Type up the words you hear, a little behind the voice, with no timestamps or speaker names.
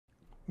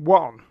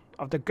One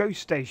of the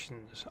ghost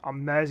stations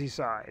on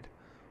Merseyside,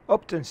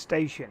 Upton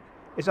Station,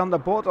 is on the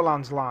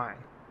Borderlands line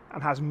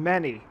and has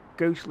many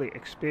ghostly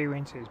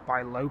experiences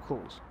by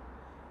locals.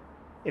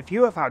 If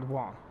you have had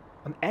one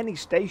on any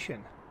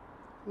station,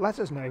 let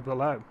us know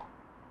below.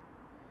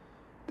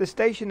 The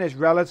station is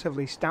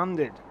relatively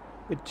standard,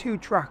 with 2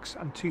 tracks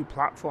and 2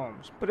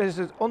 platforms, but it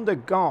has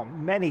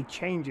undergone many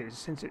changes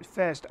since it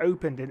first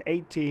opened in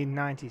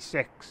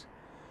 1896.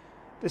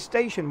 The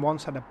station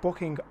once had a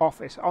booking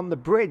office on the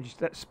bridge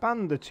that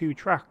spanned the 2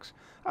 tracks,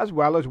 as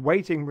well as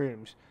waiting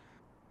rooms,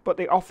 but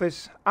the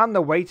office and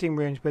the waiting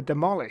rooms were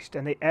demolished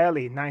in the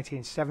early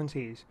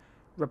 1970s,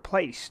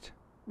 replaced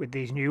with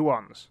these new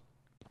ones.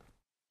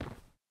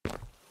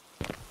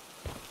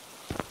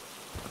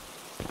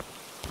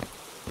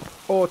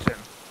 Autumn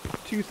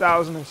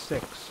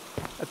 2006.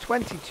 A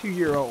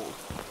 22-year-old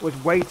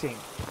was waiting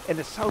in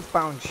a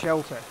southbound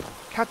shelter,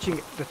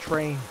 catching the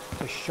train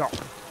to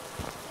Shotton.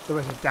 There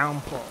was a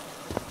downpour.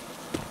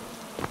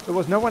 There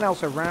was no one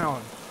else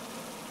around,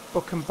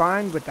 but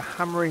combined with the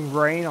hammering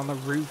rain on the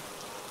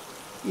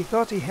roof, he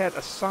thought he heard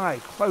a sigh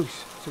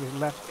close to his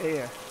left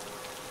ear.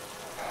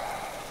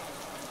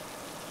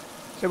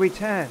 So he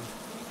turned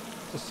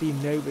to see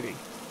nobody.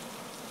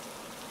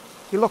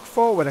 He looked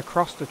forward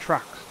across the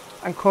tracks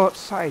and caught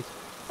sight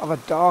of a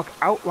dark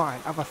outline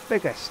of a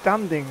figure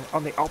standing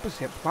on the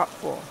opposite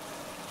platform.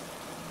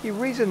 He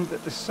reasoned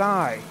that the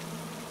sigh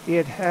he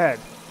had heard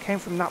came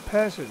from that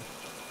person.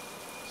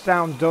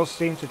 Sound does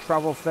seem to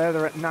travel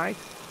further at night,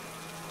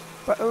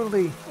 but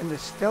only in the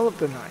still of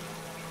the night.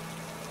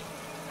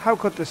 How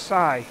could the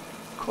sigh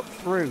cut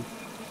through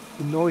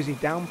the noisy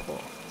downpour?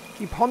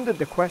 He pondered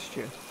the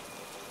question,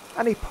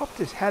 and he popped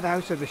his head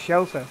out of the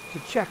shelter to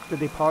check the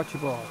departure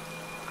board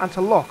and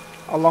to look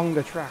along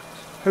the tracks,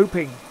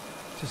 hoping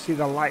to see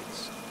the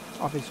lights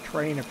of his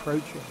train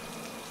approaching.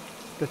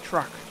 The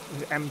track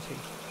was empty.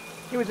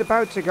 He was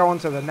about to go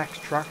onto the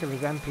next track of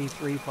his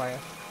MP3 player,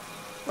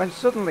 when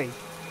suddenly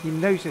he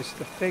noticed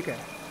the figure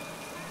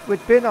who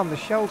had been on the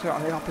shelter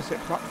on the opposite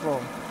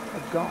platform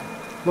had gone.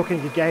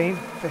 Looking again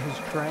for his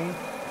train,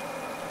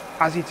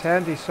 as he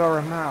turned he saw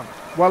a man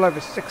well over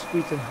 6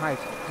 feet in height,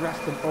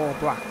 dressed in all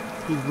black.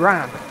 He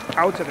ran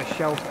out of the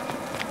shelter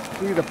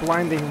through the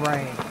blinding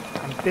rain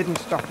and didn't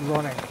stop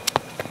running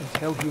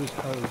until he was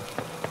home.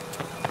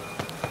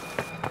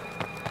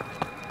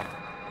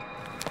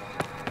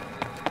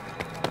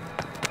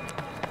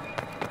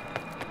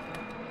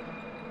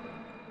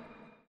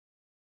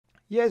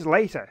 Years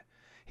later,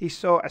 he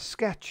saw a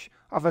sketch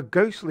of a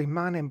ghostly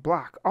man in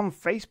black on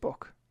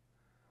Facebook,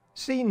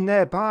 seen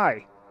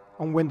nearby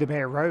on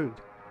Windermere Road.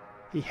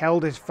 He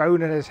held his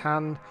phone in his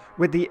hand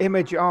with the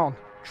image on,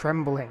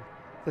 trembling.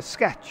 The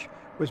sketch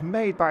was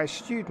made by a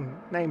student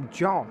named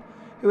John,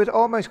 who had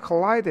almost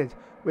collided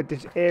with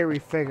this eerie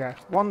figure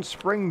one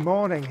spring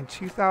morning in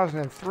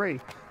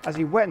 2003 as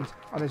he went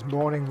on his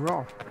morning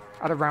run.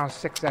 At around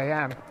 6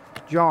 a.m,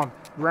 John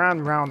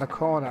ran round the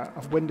corner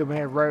of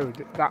Windermere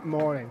Road that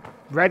morning,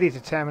 ready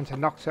to turn into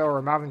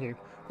Noctorum Avenue,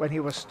 when he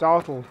was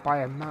startled by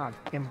a man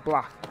in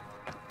black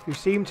who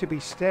seemed to be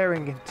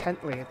staring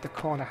intently at the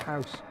corner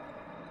house.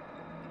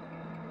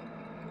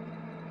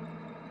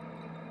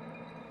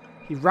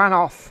 He ran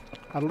off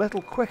a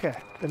little quicker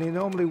than he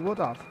normally would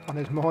have on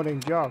his morning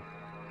jog.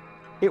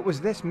 It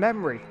was this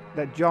memory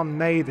that John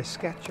made a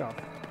sketch of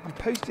and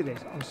posted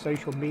it on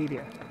social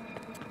media.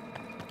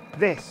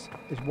 This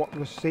is what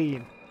was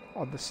seen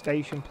on the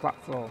station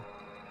platform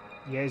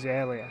years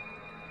earlier.